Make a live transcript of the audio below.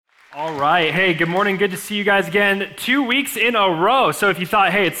All right. Hey, good morning. Good to see you guys again. 2 weeks in a row. So if you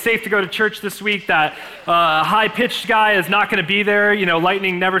thought, hey, it's safe to go to church this week, that high-pitched guy is not going to be there,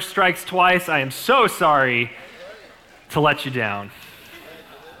 lightning never strikes twice, I am so sorry to let you down.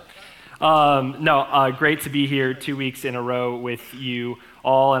 Great to be here 2 weeks in a row with you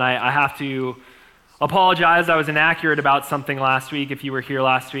all. And I have to apologize. I was inaccurate about something last week. If you were here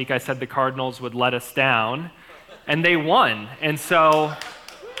last week, I said the Cardinals would let us down, and they won. And so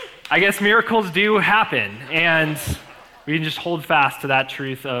I guess miracles do happen, and we can just hold fast to that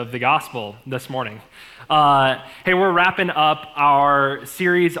truth of the gospel this morning. Hey, we're wrapping up our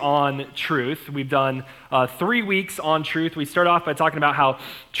series on truth. We've done 3 weeks on truth. We start off by talking about how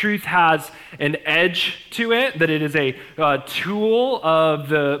truth has an edge to it, that it is a tool of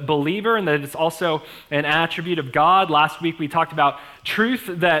the believer, and that it's also an attribute of God. Last week we talked about truth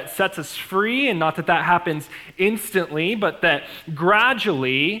that sets us free, and not that that happens instantly, but that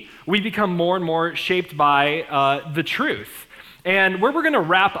gradually we become more and more shaped by the truth. And where we're going to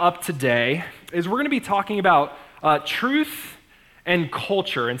wrap up today is we're going to be talking about truth and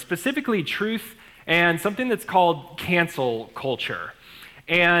culture, and specifically truth and something that's called cancel culture.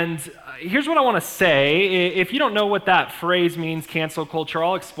 And here's what I want to say. If you don't know what that phrase means, cancel culture,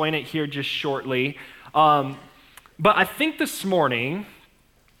 I'll explain it here just shortly. But I think this morning,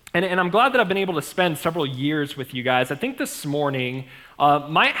 and I'm glad that I've been able to spend several years with you guys, I think this morning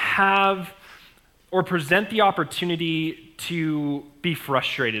might have or present the opportunity to be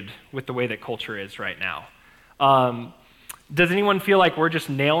frustrated with the way that culture is right now. Does anyone feel like we're just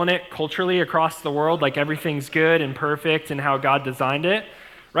nailing it culturally across the world, like everything's good and perfect and how God designed it,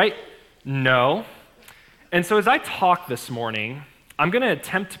 right? No. And so as I talk this morning, I'm going to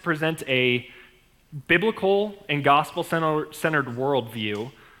attempt to present a biblical and gospel-centered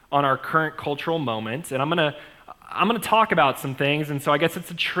worldview on our current cultural moment, and I'm going to talk about some things, and so I guess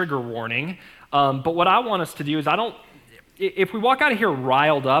it's a trigger warning. But what I want us to do is if we walk out of here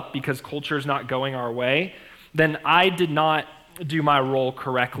riled up because culture is not going our way, then I did not do my role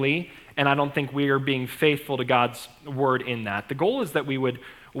correctly, and I don't think we are being faithful to God's word in that. The goal is that we would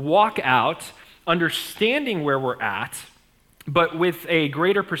walk out understanding where we're at, but with a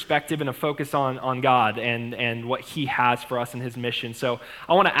greater perspective and a focus on God and what he has for us in his mission. So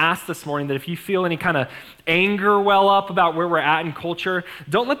I want to ask this morning that if you feel any kind of anger well up about where we're at in culture,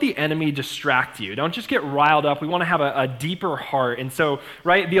 don't let the enemy distract you. Don't just get riled up. We want to have a deeper heart. And so,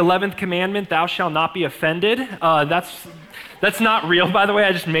 right, the 11th commandment, thou shalt not be offended. That's not real, by the way.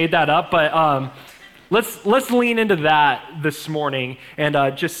 I just made that up. But Let's lean into that this morning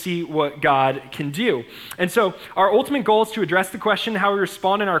and just see what God can do. And so our ultimate goal is to address the question how we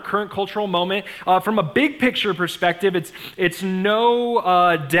respond in our current cultural moment. From a big picture perspective, it's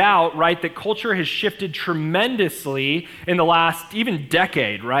no doubt, right, that culture has shifted tremendously in the last even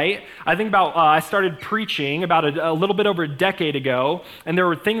decade, right? I think about, I started preaching about a little bit over a decade ago, and there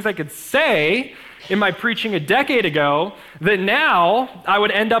were things I could say in my preaching a decade ago that now I would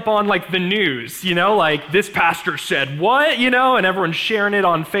end up on like the news, like this pastor said what, and everyone's sharing it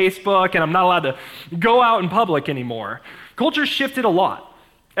on Facebook, and I'm not allowed to go out in public anymore. Culture shifted a lot.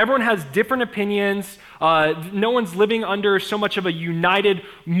 Everyone has different opinions. No one's living under so much of a united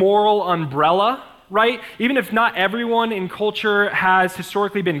moral umbrella, right? Even if not everyone in culture has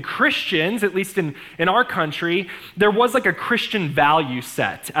historically been Christians, at least in our country, there was like a Christian value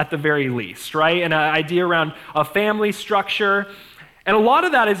set at the very least, right? And an idea around a family structure. And a lot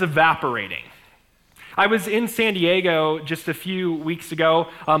of that is evaporating. I was in San Diego just a few weeks ago.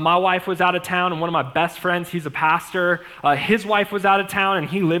 My wife was out of town, and one of my best friends, he's a pastor. His wife was out of town, and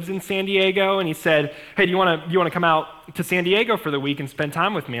he lives in San Diego. And he said, "Hey, do you want to come out to San Diego for the week and spend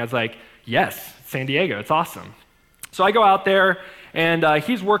time with me?" I was like, "Yes, San Diego, it's awesome." So I go out there, and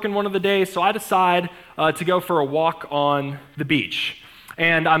he's working one of the days, so I decide to go for a walk on the beach.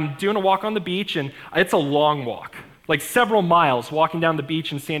 And I'm doing a walk on the beach, and it's a long walk, like several miles walking down the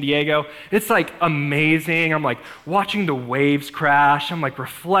beach in San Diego. It's like amazing. I'm like watching the waves crash. I'm like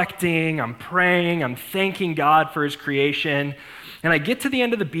reflecting, I'm praying, I'm thanking God for his creation. And I get to the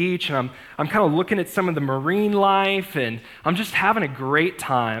end of the beach, and I'm kind of looking at some of the marine life, and I'm just having a great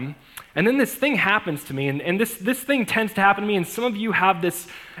time. And then this thing happens to me, and this thing tends to happen to me, and some of you have this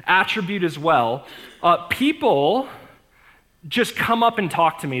attribute as well. People just come up and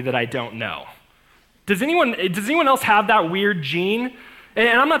talk to me that I don't know. Does anyone else have that weird gene?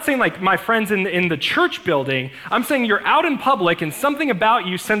 And I'm not saying like my friends in the church building. I'm saying you're out in public, and something about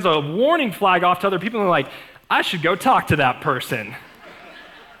you sends a warning flag off to other people, and they're like, I should go talk to that person.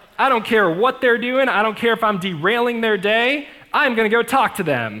 I don't care what they're doing. I don't care if I'm derailing their day. I'm going to go talk to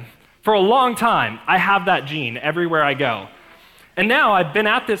them. For a long time, I have that gene everywhere I go. And now I've been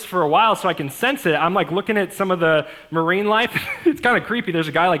at this for a while, so I can sense it. I'm like looking at some of the marine life. It's kind of creepy. There's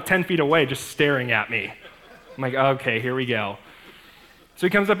a guy like 10 feet away just staring at me. I'm like, okay, here we go. So he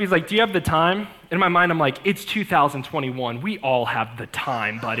comes up, he's like, do you have the time? In my mind, I'm like, it's 2021. We all have the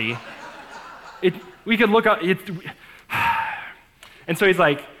time, buddy. We could look up. And so he's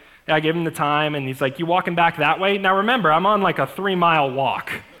like, I gave him the time, and he's like, you walking back that way? Now remember, I'm on like a 3-mile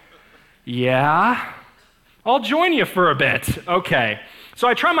walk. Yeah, I'll join you for a bit. Okay. So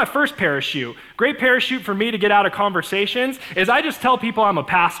I try my first parachute. Great parachute for me to get out of conversations is I just tell people I'm a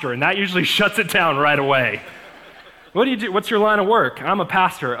pastor, and that usually shuts it down right away. What do you do? What's your line of work? I'm a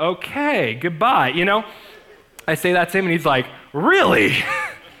pastor. Okay, goodbye. You know, I say that to him, and he's like, really?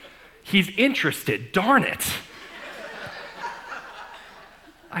 He's interested, darn it.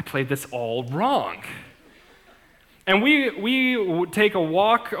 I played this all wrong. And we take a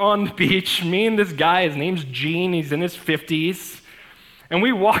walk on the beach, me and this guy, his name's Gene, he's in his 50s. And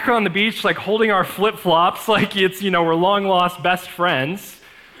we walk on the beach like holding our flip-flops like it's, we're long-lost best friends.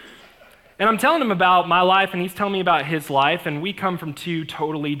 And I'm telling him about my life, and he's telling me about his life, and we come from two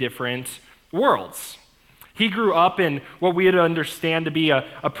totally different worlds. He grew up in what we would understand to be a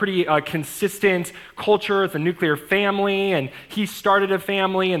pretty consistent culture with a nuclear family, and he started a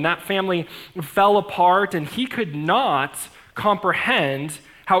family, and that family fell apart, and he could not comprehend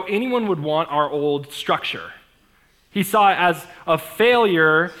how anyone would want our old structure. He saw it as a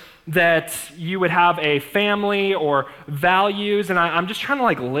failure that you would have a family or values, and I'm just trying to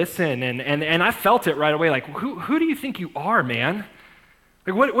like listen, and I felt it right away, like, who do you think you are, man?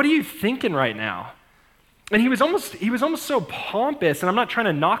 Like, what are you thinking right now? And he was almost so pompous, and I'm not trying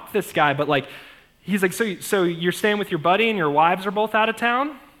to knock this guy, but like, he's like, so you're staying with your buddy and your wives are both out of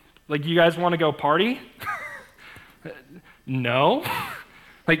town? Like, you guys want to go party? No.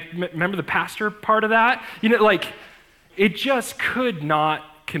 Like, remember the pastor part of that? Like, it just could not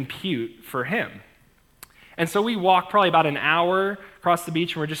compute for him. And so we walked probably about an hour across the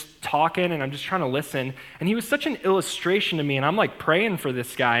beach, and we're just talking, and I'm just trying to listen. And he was such an illustration to me, and I'm like praying for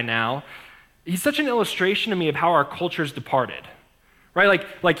this guy now. He's such an illustration to me of how our culture's departed, right?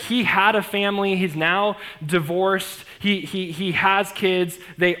 Like he had a family, he's now divorced, he has kids,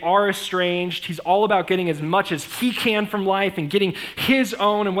 they are estranged, he's all about getting as much as he can from life and getting his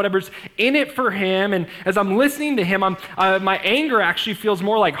own and whatever's in it for him. And as I'm listening to him, my anger actually feels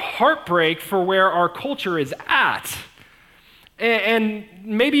more like heartbreak for where our culture is at. And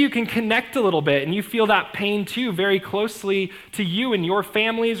maybe you can connect a little bit and you feel that pain too very closely to you and your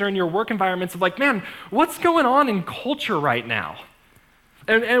families or in your work environments of like, man, what's going on in culture right now?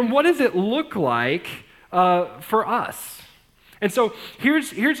 And what does it look like for us? And so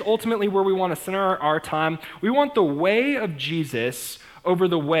here's ultimately where we want to center our time. We want the way of Jesus over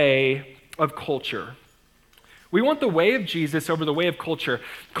the way of culture. We want the way of Jesus over the way of culture.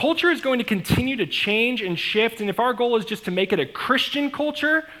 Culture is going to continue to change and shift, and if our goal is just to make it a Christian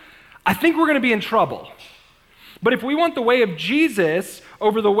culture, I think we're going to be in trouble. But if we want the way of Jesus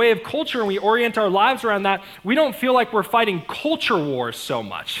over the way of culture and we orient our lives around that, we don't feel like we're fighting culture wars so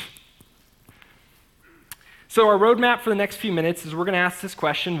much. So our roadmap for the next few minutes is we're going to ask this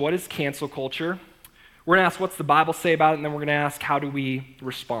question: what is cancel culture? We're going to ask what's the Bible say about it, and then we're going to ask how do we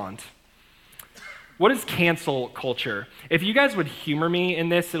respond. What is cancel culture? If you guys would humor me in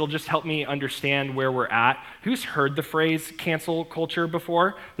this, it'll just help me understand where we're at. Who's heard the phrase cancel culture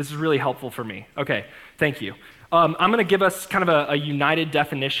before? This is really helpful for me. Okay, thank you. I'm going to give us kind of a united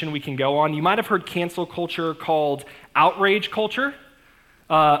definition we can go on. You might have heard cancel culture called outrage culture,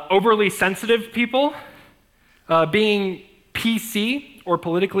 overly sensitive people, being PC or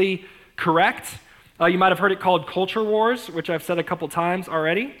politically correct. You might have heard it called culture wars, which I've said a couple times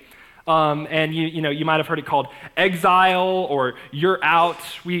already. And you might have heard it called exile or you're out.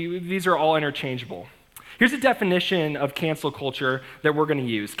 These are all interchangeable. Here's a definition of cancel culture that we're going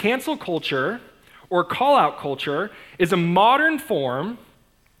to use. Cancel culture or call-out culture is a modern form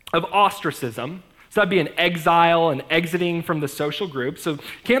of ostracism. So that'd be an exile and exiting from the social group. So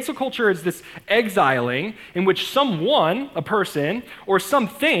cancel culture is this exiling in which someone, a person, or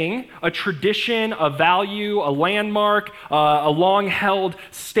something, a tradition, a value, a landmark, a long-held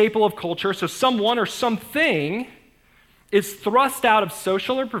staple of culture, so someone or something is thrust out of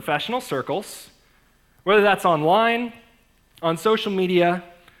social or professional circles, whether that's online, on social media,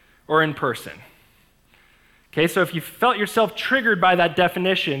 or in person. Okay, so if you felt yourself triggered by that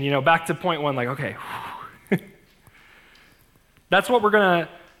definition, back to point one, like, okay, that's what we're going to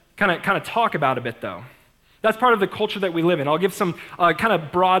kind of talk about a bit, though. That's part of the culture that we live in. I'll give some kind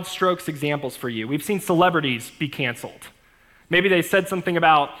of broad strokes examples for you. We've seen celebrities be canceled. Maybe they said something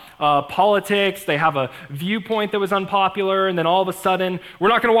about politics, they have a viewpoint that was unpopular, and then all of a sudden, we're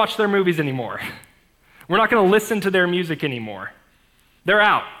not going to watch their movies anymore. We're not going to listen to their music anymore. They're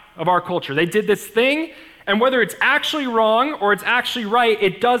out of our culture. They did this thing, and whether it's actually wrong or it's actually right,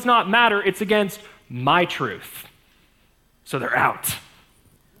 it does not matter. It's against my truth. So they're out.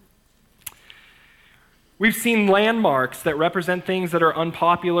 We've seen landmarks that represent things that are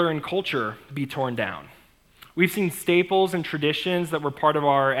unpopular in culture be torn down. We've seen staples and traditions that were part of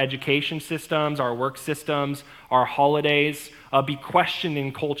our education systems, our work systems, our holidays be questioned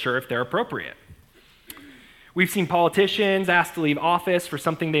in culture if they're appropriate. We've seen politicians asked to leave office for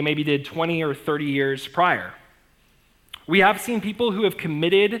something they maybe did 20 or 30 years prior. We have seen people who have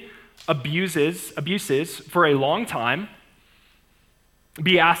committed abuses for a long time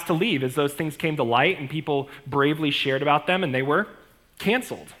be asked to leave as those things came to light and people bravely shared about them and they were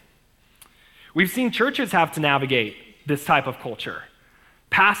canceled. We've seen churches have to navigate this type of culture.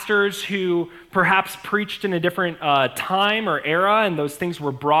 Pastors who perhaps preached in a different time or era and those things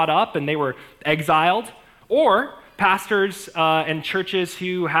were brought up and they were exiled, or pastors and churches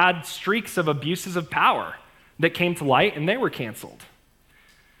who had streaks of abuses of power that came to light and they were canceled.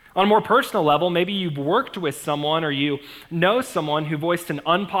 On a more personal level, maybe you've worked with someone or you know someone who voiced an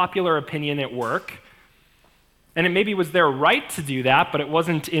unpopular opinion at work, and it maybe was their right to do that, but it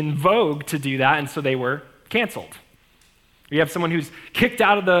wasn't in vogue to do that, and so they were canceled. You have someone who's kicked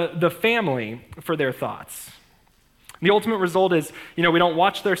out of the family for their thoughts. The ultimate result is, we don't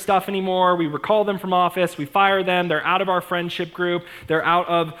watch their stuff anymore, we recall them from office, we fire them, they're out of our friendship group, they're out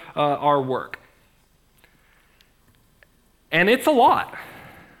of our work. And it's a lot,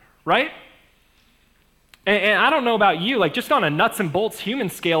 right? And I don't know about you, just on a nuts and bolts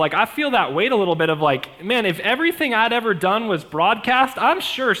human scale, I feel that weight a little bit of man, if everything I'd ever done was broadcast, I'm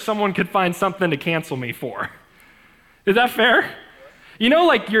sure someone could find something to cancel me for. Is that fair?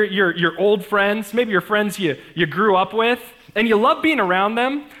 Your old friends, maybe your friends you grew up with, and you love being around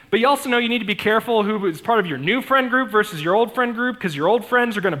them, but you also know you need to be careful who is part of your new friend group versus your old friend group, because your old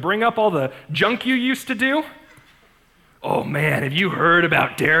friends are going to bring up all the junk you used to do. Oh man, have you heard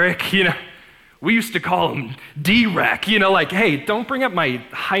about Derek? We used to call him D-Rec, hey, don't bring up my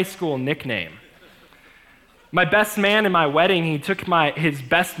high school nickname. My best man in my wedding, he took his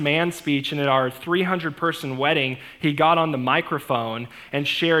best man speech, and at our 300-person wedding, he got on the microphone and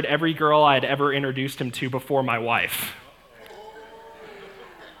shared every girl I had ever introduced him to before my wife.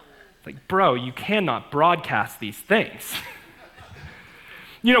 Bro, you cannot broadcast these things.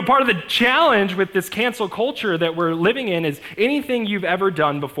 Part of the challenge with this cancel culture that we're living in is anything you've ever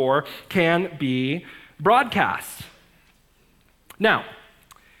done before can be broadcast. Now,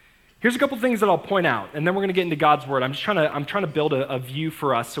 here's a couple things that I'll point out, and then we're going to get into God's word. I'm trying to build a view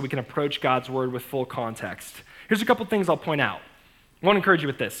for us so we can approach God's word with full context. Here's a couple things I'll point out. I want to encourage you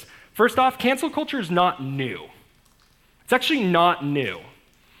with this. First off, cancel culture is not new. It's actually not new.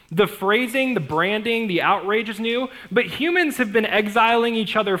 The phrasing, the branding, the outrage is new, but humans have been exiling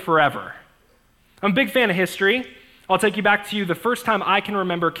each other forever. I'm a big fan of history. I'll take you back to the first time I can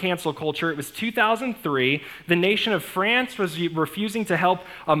remember cancel culture. It was 2003. The nation of France was refusing to help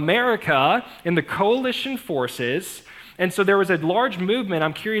America in the coalition forces, and so there was a large movement,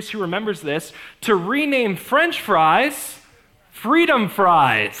 I'm curious who remembers this, to rename French fries Freedom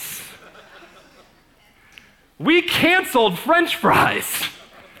Fries. We canceled French fries.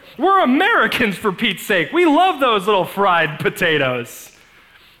 We're Americans, for Pete's sake. We love those little fried potatoes.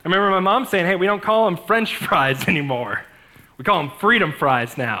 I remember my mom saying, hey, we don't call them French fries anymore. We call them freedom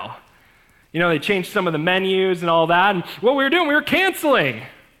fries now. They changed some of the menus and all that, and what we were doing, we were canceling.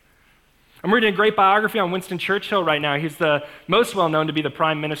 I'm reading a great biography on Winston Churchill right now. He's the most well-known to be the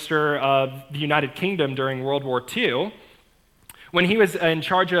Prime Minister of the United Kingdom during World War II. When he was in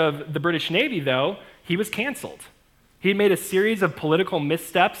charge of the British Navy, though, he was canceled. He made a series of political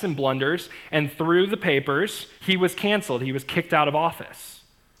missteps and blunders, and through the papers, he was canceled. He was kicked out of office.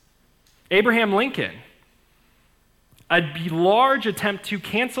 Abraham Lincoln, a large attempt to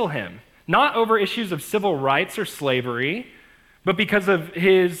cancel him, not over issues of civil rights or slavery, but because of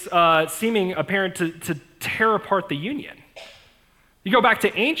his seeming apparent to tear apart the Union. You go back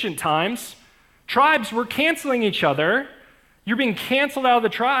to ancient times, tribes were canceling each other. You're being canceled out of the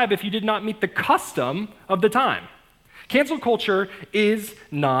tribe if you did not meet the custom of the time. Cancel culture is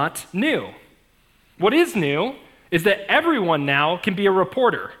not new. What is new is that everyone now can be a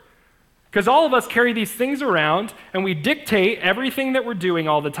reporter. Because all of us carry these things around, and we dictate everything that we're doing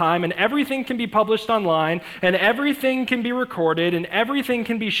all the time, and everything can be published online, and everything can be recorded, and everything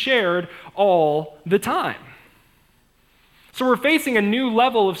can be shared all the time. So we're facing a new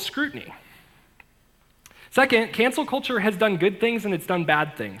level of scrutiny. Second, cancel culture has done good things and it's done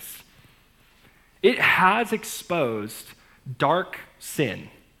bad things. It has exposed dark sin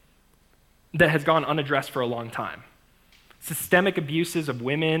that has gone unaddressed for a long time. Systemic abuses of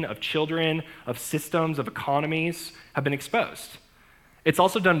women, of children, of systems, of economies have been exposed. It's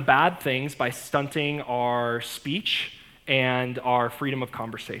also done bad things by stunting our speech and our freedom of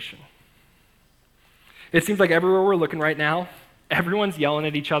conversation. It seems like everywhere we're looking right now, everyone's yelling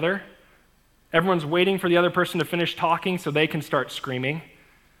at each other. Everyone's waiting for the other person to finish talking so they can start screaming.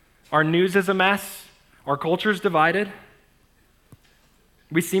 Our news is a mess. Our culture is divided.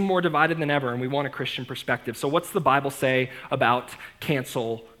 We seem more divided than ever, and we want a Christian perspective. So what's the Bible say about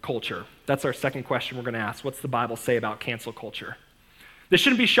cancel culture? That's our second question we're going to ask. What's the Bible say about cancel culture? This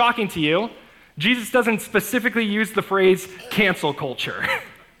shouldn't be shocking to you. Jesus doesn't specifically use the phrase cancel culture.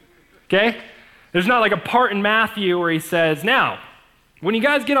 Okay? There's not like a part in Matthew where he says, now, when you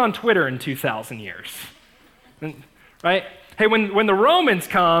guys get on Twitter in 2,000 years, right? Hey, when the Romans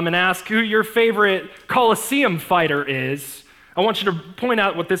come and ask who your favorite Colosseum fighter is, I want you to point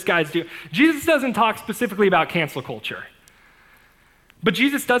out what this guy's doing. Jesus doesn't talk specifically about cancel culture. But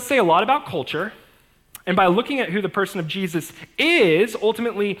Jesus does say a lot about culture. And by looking at who the person of Jesus is,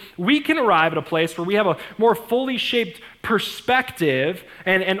 ultimately, we can arrive at a place where we have a more fully shaped perspective.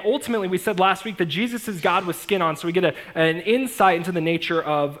 And ultimately, we said last week that Jesus is God with skin on, so we get an insight into the nature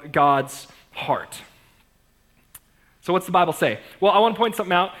of God's heart. So what's the Bible say? Well, I want to point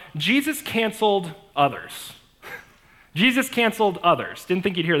something out. Jesus canceled others. Jesus canceled others. Didn't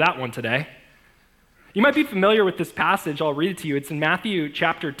think you'd hear that one today. You might be familiar with this passage. I'll read it to you. It's in Matthew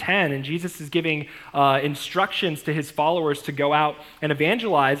chapter 10, and Jesus is giving instructions to his followers to go out and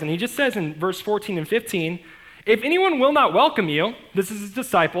evangelize. And he just says in verse 14 and 15, if anyone will not welcome you, this is his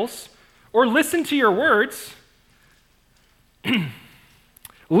disciples, or listen to your words,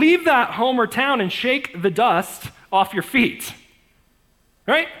 leave that home or town and shake the dust off your feet.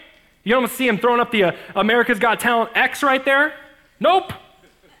 Right? You don't see him throwing up the America's Got Talent X right there? Nope.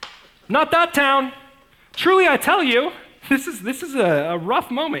 Not that town. Truly, I tell you, this is a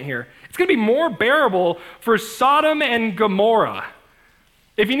rough moment here. It's going to be more bearable for Sodom and Gomorrah.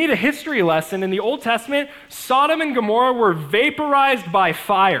 If you need a history lesson, in the Old Testament, Sodom and Gomorrah were vaporized by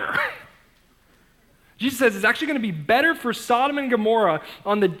fire. Jesus says it's actually going to be better for Sodom and Gomorrah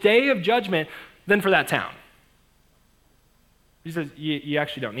on the day of judgment than for that town. He says you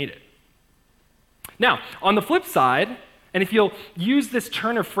actually don't need it. Now, on the flip side, and if you'll use this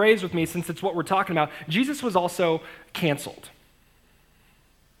turn of phrase with me since it's what we're talking about, Jesus was also canceled.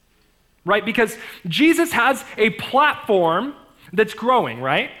 Right? Because Jesus has a platform that's growing,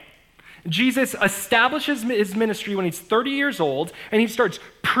 right? Jesus establishes his ministry when he's 30 years old, and he starts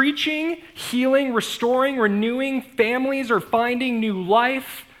preaching, healing, restoring, renewing. Families are finding new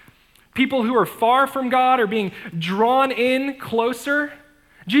life. People who are far from God are being drawn in closer.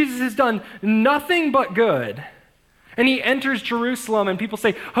 Jesus has done nothing but good. And he enters Jerusalem, and people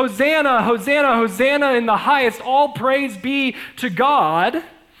say, Hosanna, Hosanna, Hosanna in the highest, all praise be to God.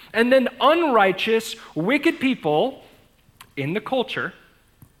 And then unrighteous, wicked people in the culture,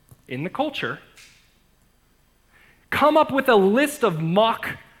 come up with a list of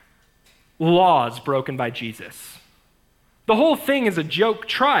mock laws broken by Jesus. The whole thing is a joke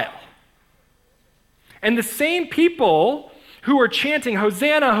trial. And the same people who are chanting,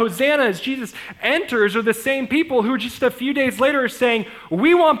 Hosanna, Hosanna, as Jesus enters are the same people who just a few days later are saying,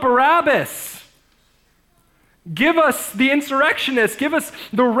 we want Barabbas. Give us the insurrectionist. Give us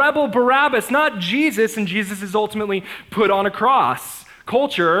the rebel Barabbas, not Jesus. And Jesus is ultimately put on a cross.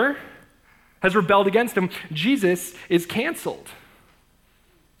 Culture has rebelled against him. Jesus is canceled.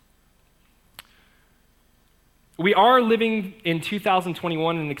 We are living in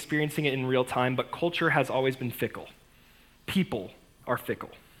 2021 and experiencing it in real time, but culture has always been fickle. People are fickle.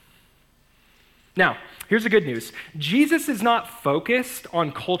 Now, here's the good news. Jesus is not focused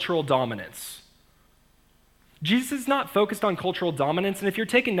on cultural dominance. Jesus is not focused on cultural dominance, and if you're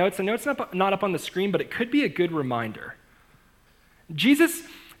taking notes, I know it's not up on the screen, but it could be a good reminder. Jesus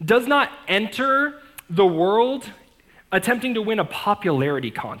does not enter the world attempting to win a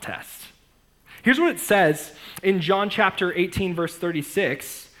popularity contest. Here's what it says in John chapter 18, verse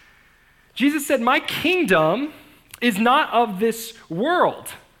 36. Jesus said, my kingdom is not of this world.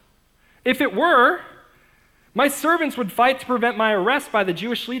 If it were, my servants would fight to prevent my arrest by the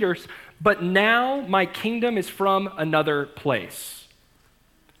Jewish leaders, but now my kingdom is from another place.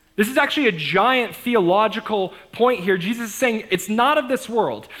 This is actually a giant theological point here. Jesus is saying it's not of this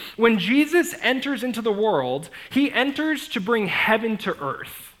world. When Jesus enters into the world, he enters to bring heaven to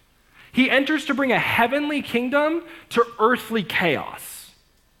earth. He enters to bring a heavenly kingdom to earthly chaos.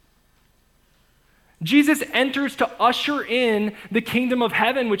 Jesus enters to usher in the kingdom of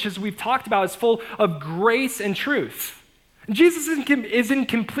heaven, which, as we've talked about, is full of grace and truth. Jesus is in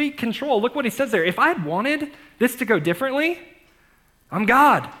complete control. Look what he says there. If I had wanted this to go differently, I'm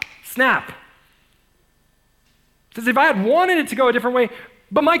God. Snap. He says, if I had wanted it to go a different way,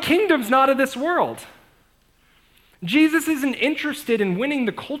 but my kingdom's not of this world. Jesus isn't interested in winning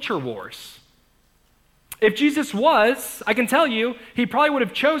the culture wars. If Jesus was, I can tell you, he probably would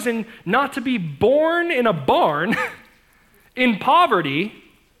have chosen not to be born in a barn in poverty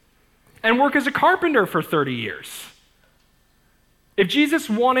and work as a carpenter for 30 years. If Jesus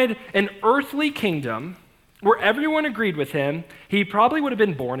wanted an earthly kingdom where everyone agreed with him, he probably would have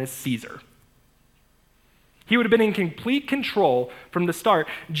been born as Caesar. He would have been in complete control from the start.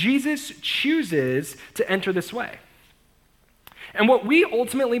 Jesus chooses to enter this way. And what we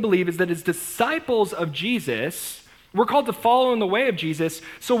ultimately believe is that as disciples of Jesus, we're called to follow in the way of Jesus.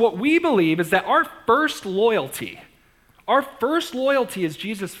 So what we believe is that our first loyalty as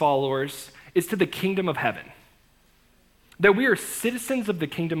Jesus followers is to the kingdom of heaven. That we are citizens of the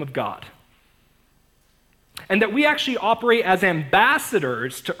kingdom of God. And that we actually operate as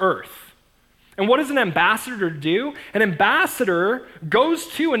ambassadors to earth. And what does an ambassador do? An ambassador goes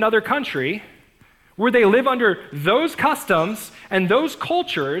to another country where they live under those customs and those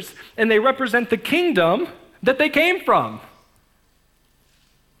cultures, and they represent the kingdom that they came from.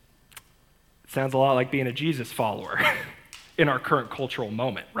 Sounds a lot like being a Jesus follower in our current cultural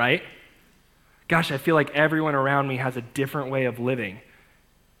moment, right? Gosh, I feel like everyone around me has a different way of living.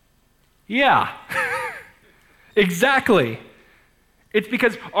 Yeah, exactly. It's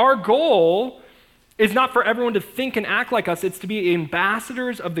because our goal is not for everyone to think and act like us. It's to be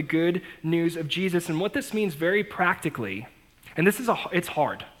ambassadors of the good news of Jesus. And what this means very practically, and it's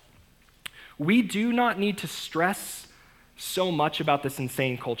hard. We do not need to stress so much about this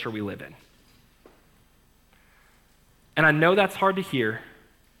insane culture we live in. And I know that's hard to hear,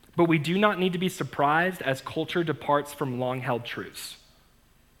 but we do not need to be surprised as culture departs from long-held truths.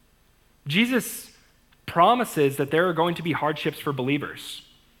 Jesus promises that there are going to be hardships for believers.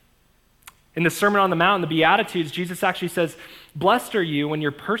 In the Sermon on the Mount, in the Beatitudes, Jesus actually says, "Blessed are you when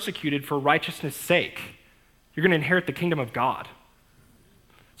you're persecuted for righteousness' sake. You're going to inherit the kingdom of God."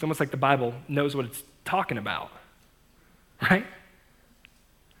 It's almost like the Bible knows what it's talking about, right?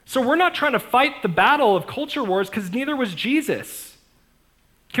 So we're not trying to fight the battle of culture wars because neither was Jesus.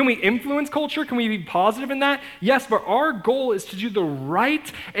 Can we influence culture? Can we be positive in that? Yes, but our goal is to do the right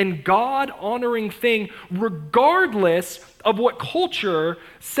and God-honoring thing regardless of what culture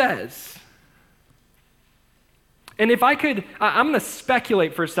says. And if I could, I'm going to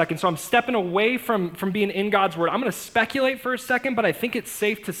speculate for a second, so I'm stepping away from being in God's word. I'm going to speculate for a second, but I think it's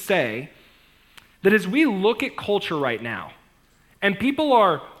safe to say that as we look at culture right now, and people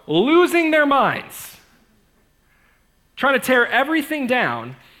are losing their minds, trying to tear everything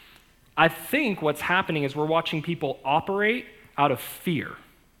down, I think what's happening is we're watching people operate out of fear.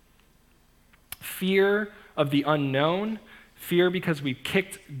 Fear of the unknown, fear because we've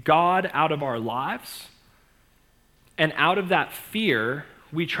kicked God out of our lives. And out of that fear,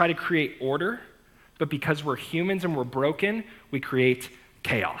 we try to create order, but because we're humans and we're broken, we create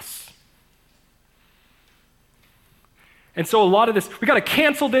chaos. And so a lot of this, we got to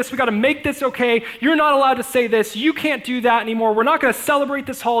cancel this, we got to make this okay. You're not allowed to say this, you can't do that anymore. We're not going to celebrate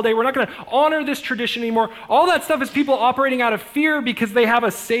this holiday, we're not going to honor this tradition anymore. All that stuff is people operating out of fear because they have a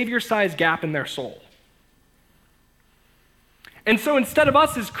savior-sized gap in their soul. And so instead of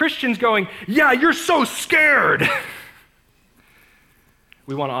us as Christians going, "Yeah, you're so scared,"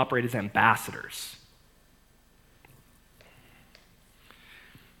 we want to operate as ambassadors.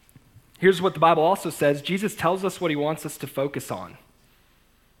 Here's what the Bible also says. Jesus tells us what he wants us to focus on.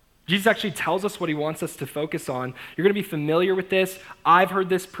 Jesus actually tells us what he wants us to focus on. You're going to be familiar with this. I've heard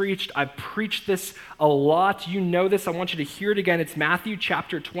this preached. I've preached this a lot. You know this. I want you to hear it again. It's Matthew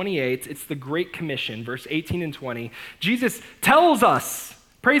chapter 28. It's the Great Commission, verse 18 and 20. Jesus tells us,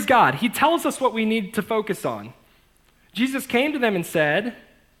 praise God, he tells us what we need to focus on. Jesus came to them and said,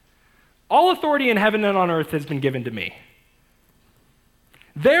 "All authority in heaven and on earth has been given to me.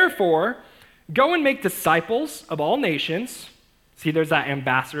 Therefore, go and make disciples of all nations." See, there's that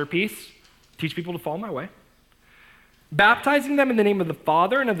ambassador piece. Teach people to follow my way. "Baptizing them in the name of the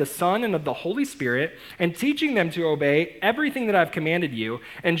Father and of the Son and of the Holy Spirit, and teaching them to obey everything that I've commanded you.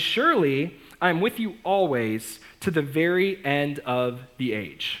 And surely I am with you always to the very end of the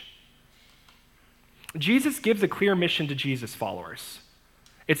age." Jesus gives a clear mission to Jesus followers.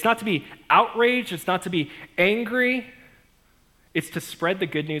 It's not to be outraged. It's not to be angry. It's to spread the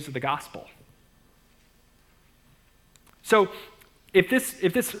good news of the gospel. So if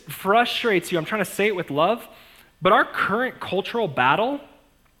this frustrates you, I'm trying to say it with love, but our current cultural battle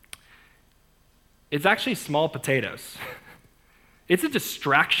is actually small potatoes. It's a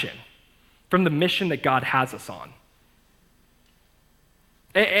distraction from the mission that God has us on.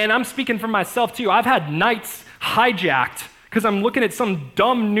 And I'm speaking for myself too. I've had nights hijacked because I'm looking at some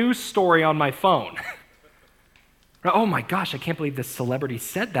dumb news story on my phone. Oh my gosh, I can't believe this celebrity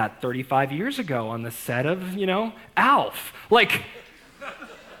said that 35 years ago on the set of, Alf. Like,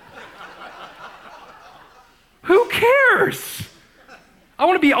 who cares? I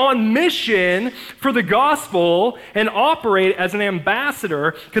want to be on mission for the gospel and operate as an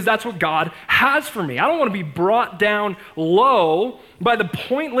ambassador because that's what God has for me. I don't want to be brought down low by the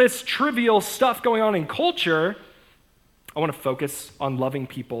pointless, trivial stuff going on in culture. I want to focus on loving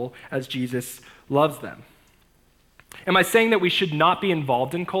people as Jesus loves them. Am I saying that we should not be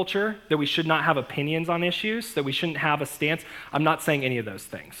involved in culture, that we should not have opinions on issues, that we shouldn't have a stance? I'm not saying any of those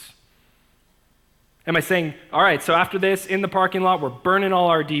things. Am I saying, all right, so after this, in the parking lot, we're burning all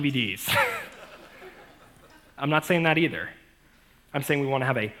our DVDs? I'm not saying that either. I'm saying we want to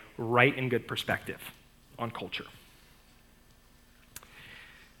have a right and good perspective on culture.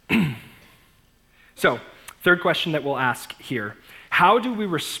 So, third question that we'll ask here. How do we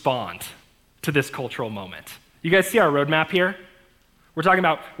respond to this cultural moment? You guys see our roadmap here? We're talking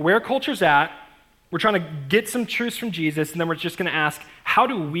about where culture's at. We're trying to get some truths from Jesus, and then we're just going to ask, how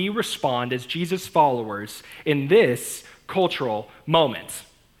do we respond as Jesus followers in this cultural moment?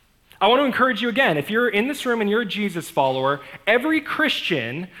 I want to encourage you again, if you're in this room and you're a Jesus follower, every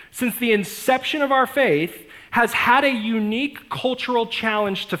Christian, since the inception of our faith, has had a unique cultural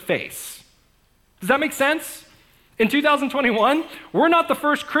challenge to face. Does that make sense? In 2021, we're not the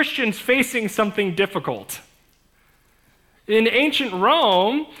first Christians facing something difficult. In ancient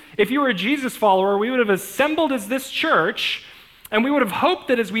Rome, if you were a Jesus follower, we would have assembled as this church, and we would have hoped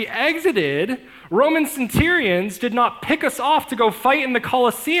that as we exited, Roman centurions did not pick us off to go fight in the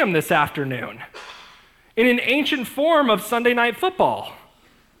Colosseum this afternoon in an ancient form of Sunday night football.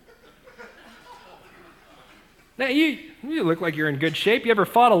 Now, you look like you're in good shape. You ever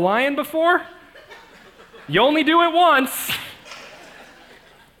fought a lion before? You only do it once.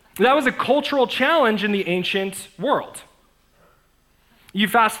 That was a cultural challenge in the ancient world. You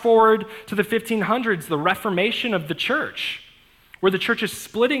fast forward to the 1500s, the Reformation of the church, where the church is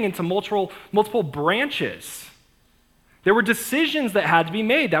splitting into multiple branches. There were decisions that had to be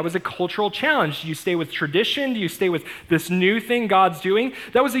made. That was a cultural challenge. Do you stay with tradition? Do you stay with this new thing God's doing?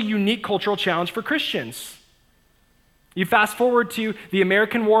 That was a unique cultural challenge for Christians. You fast forward to the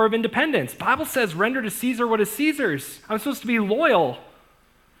American War of Independence. The Bible says, render to Caesar what is Caesar's. I'm supposed to be loyal,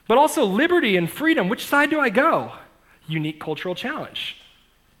 but also liberty and freedom. Which side do I go? Unique cultural challenge.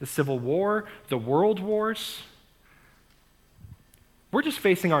 The Civil War, the World Wars. We're just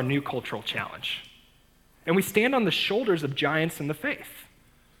facing our new cultural challenge. And we stand on the shoulders of giants in the faith.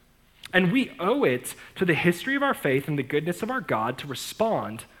 And we owe it to the history of our faith and the goodness of our God to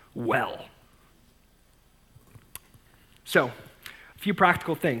respond well. So, a few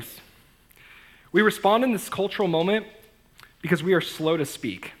practical things. We respond in this cultural moment because we are slow to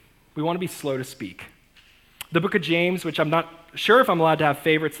speak. We want to be slow to speak. The book of James, which I'm not sure if I'm allowed to have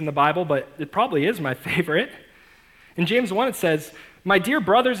favorites in the Bible, but it probably is my favorite. In James 1, it says, my dear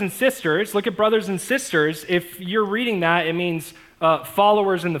brothers and sisters, look at brothers and sisters. If you're reading that, it means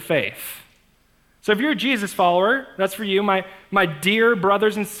followers in the faith. So if you're a Jesus follower, that's for you. My dear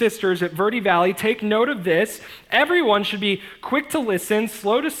brothers and sisters at Verde Valley, take note of this. Everyone should be quick to listen,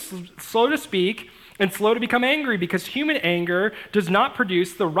 slow to speak, and slow to become angry, because human anger does not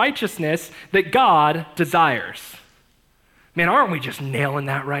produce the righteousness that God desires. Man, aren't we just nailing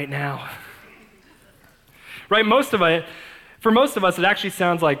that right now? Right, for most of us, it actually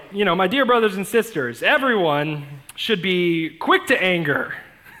sounds like, my dear brothers and sisters, everyone should be quick to anger,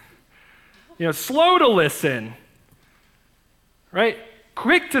 slow to listen, right?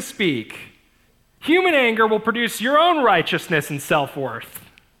 Quick to speak. Human anger will produce your own righteousness and self-worth.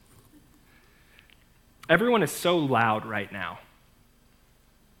 Everyone is so loud right now.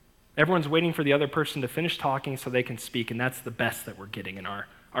 Everyone's waiting for the other person to finish talking so they can speak, and that's the best that we're getting in our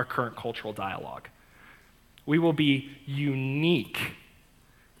current cultural dialogue. We will be unique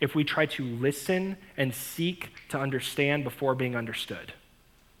if we try to listen and seek to understand before being understood.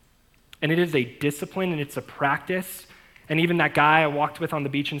 And it is a discipline and it's a practice. And even that guy I walked with on the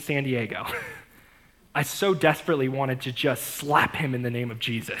beach in San Diego, I so desperately wanted to just slap him in the name of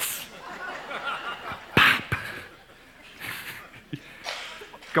Jesus.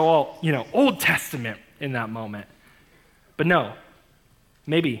 Go all, Old Testament in that moment. But no,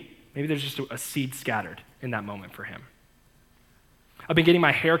 maybe there's just a seed scattered in that moment for him. I've been getting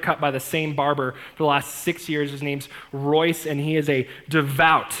my hair cut by the same barber for the last 6 years. His name's Royce, and he is a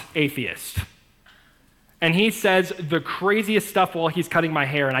devout atheist. And he says the craziest stuff while he's cutting my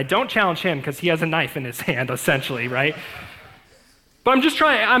hair, and I don't challenge him because he has a knife in his hand, essentially, right? But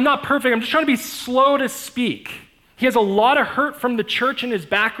I'm not perfect. I'm just trying to be slow to speak. He has a lot of hurt from the church in his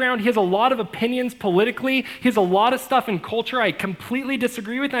background. He has a lot of opinions politically. He has a lot of stuff in culture I completely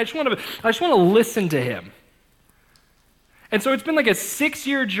disagree with, and I just want to listen to him. And so it's been like a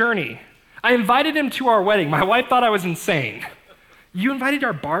 6-year journey. I invited him to our wedding. My wife thought I was insane. You invited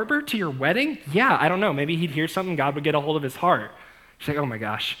our barber to your wedding? Yeah, I don't know. Maybe he'd hear something, God would get a hold of his heart. She's like, oh my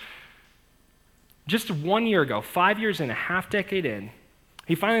gosh. Just 1 year ago, 5 years and a half decade in,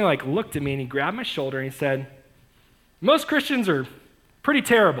 he finally looked at me and he grabbed my shoulder and he said, most Christians are pretty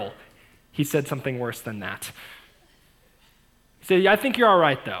terrible. He said something worse than that. He said, yeah, I think you're all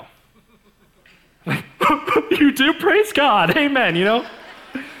right though. You do? Praise God. Amen,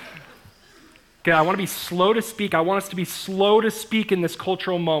 Okay, I want to be slow to speak. I want us to be slow to speak in this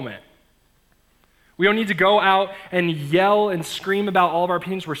cultural moment. We don't need to go out and yell and scream about all of our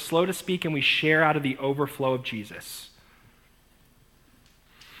opinions. We're slow to speak and we share out of the overflow of Jesus.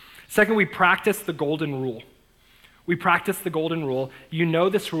 Second, we practice the golden rule. We practice the golden rule. You know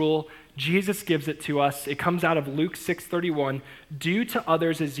this rule. Jesus gives it to us. It comes out of Luke 6:31. Do to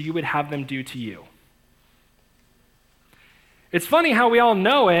others as you would have them do to you. It's funny how we all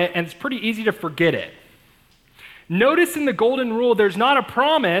know it, and it's pretty easy to forget it. Notice in the golden rule, there's not a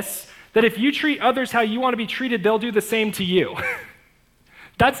promise that if you treat others how you want to be treated, they'll do the same to you.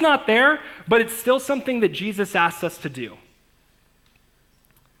 That's not there, but it's still something that Jesus asks us to do.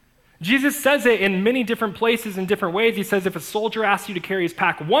 Jesus says it in many different places in different ways. He says if a soldier asks you to carry his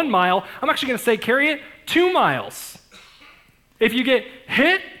pack 1 mile, I'm actually going to say carry it 2 miles. If you get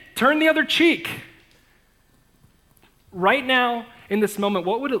hit, turn the other cheek. Right now, in this moment,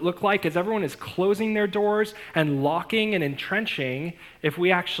 what would it look like as everyone is closing their doors and locking and entrenching if we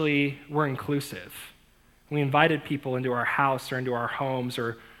actually were inclusive? We invited people into our house or into our homes,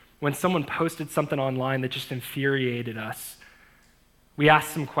 or when someone posted something online that just infuriated us, we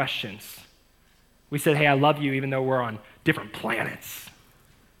asked some questions. We said, hey, I love you even though we're on different planets.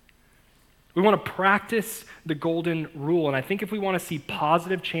 We want to practice the golden rule, and I think if we want to see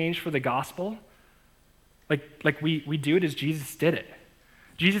positive change for the gospel, we do it as Jesus did it.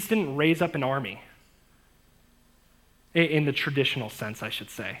 Jesus didn't raise up an army, in the traditional sense, I should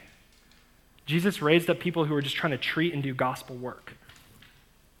say. Jesus raised up people who were just trying to treat and do gospel work.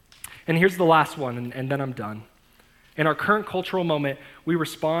 And here's the last one, and then I'm done. In our current cultural moment, we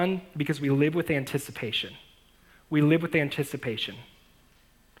respond because we live with anticipation. We live with anticipation.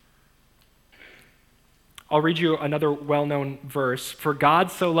 I'll read you another well-known verse. For God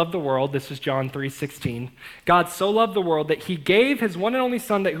so loved the world, this is John 3:16. God so loved the world that he gave his one and only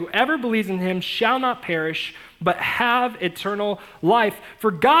Son, that whoever believes in him shall not perish, but have eternal life.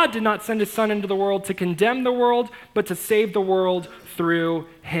 For God did not send his Son into the world to condemn the world, but to save the world through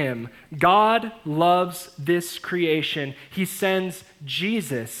him. God loves this creation. He sends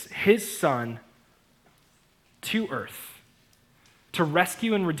Jesus, his Son, to earth to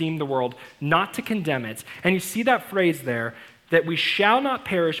rescue and redeem the world, not to condemn it. And you see that phrase there, that we shall not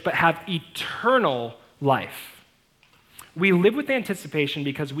perish, but have eternal life. We live with anticipation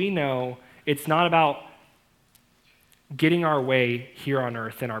because we know it's not about getting our way here on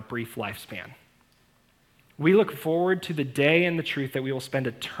earth in our brief lifespan. We look forward to the day and the truth that we will spend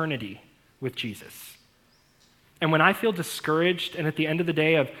eternity with Jesus. And when I feel discouraged, and at the end of the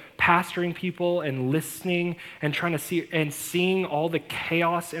day of pastoring people and listening and trying to see and seeing all the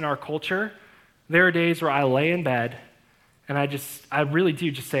chaos in our culture, there are days where I lay in bed and I really do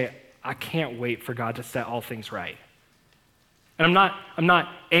just say, I can't wait for God to set all things right. And I'm not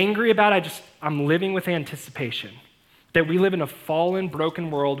angry about it, I'm living with anticipation. That we live in a fallen,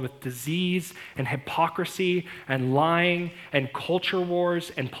 broken world with disease and hypocrisy and lying and culture wars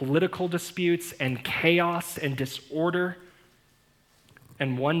and political disputes and chaos and disorder.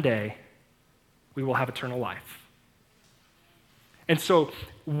 And one day, we will have eternal life. And so,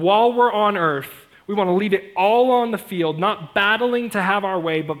 while we're on earth, we want to leave it all on the field, not battling to have our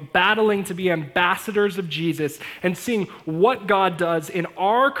way, but battling to be ambassadors of Jesus and seeing what God does in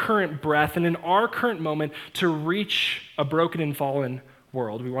our current breath and in our current moment to reach a broken and fallen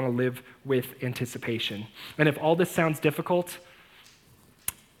world. We want to live with anticipation. And if all this sounds difficult,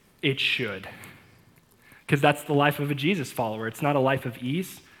 it should. Because that's the life of a Jesus follower. It's not a life of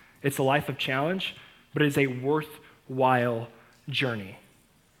ease, it's a life of challenge, but it is a worthwhile journey.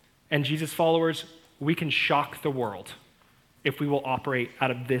 And Jesus followers, we can shock the world if we will operate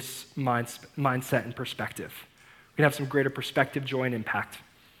out of this mindset and perspective. We can have some greater perspective, joy, and impact.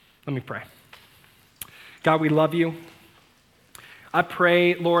 Let me pray. God, we love you. I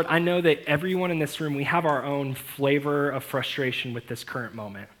pray, Lord, I know that everyone in this room, we have our own flavor of frustration with this current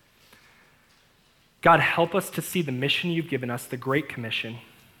moment. God, help us to see the mission you've given us, the Great Commission.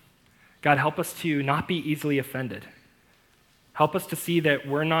 God, help us to not be easily offended. Help us to see that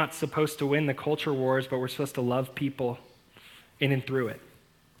we're not supposed to win the culture wars, but we're supposed to love people in and through it.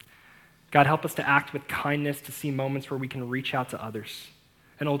 God, help us to act with kindness, to see moments where we can reach out to others.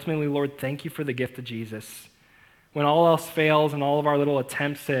 And ultimately, Lord, thank you for the gift of Jesus. When all else fails and all of our little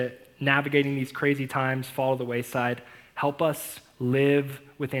attempts at navigating these crazy times fall to the wayside, help us live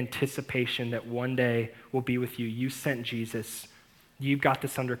with anticipation that one day we'll be with you. You sent Jesus. You've got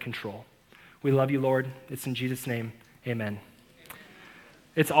this under control. We love you, Lord. It's in Jesus' name, amen.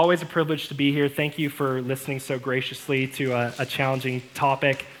 It's always a privilege to be here. Thank you for listening so graciously to a challenging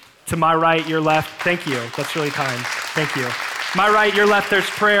topic. To my right, your left, thank you. That's really kind. Thank you. My right, your left, there's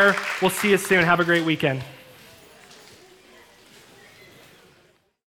prayer. We'll see you soon. Have a great weekend.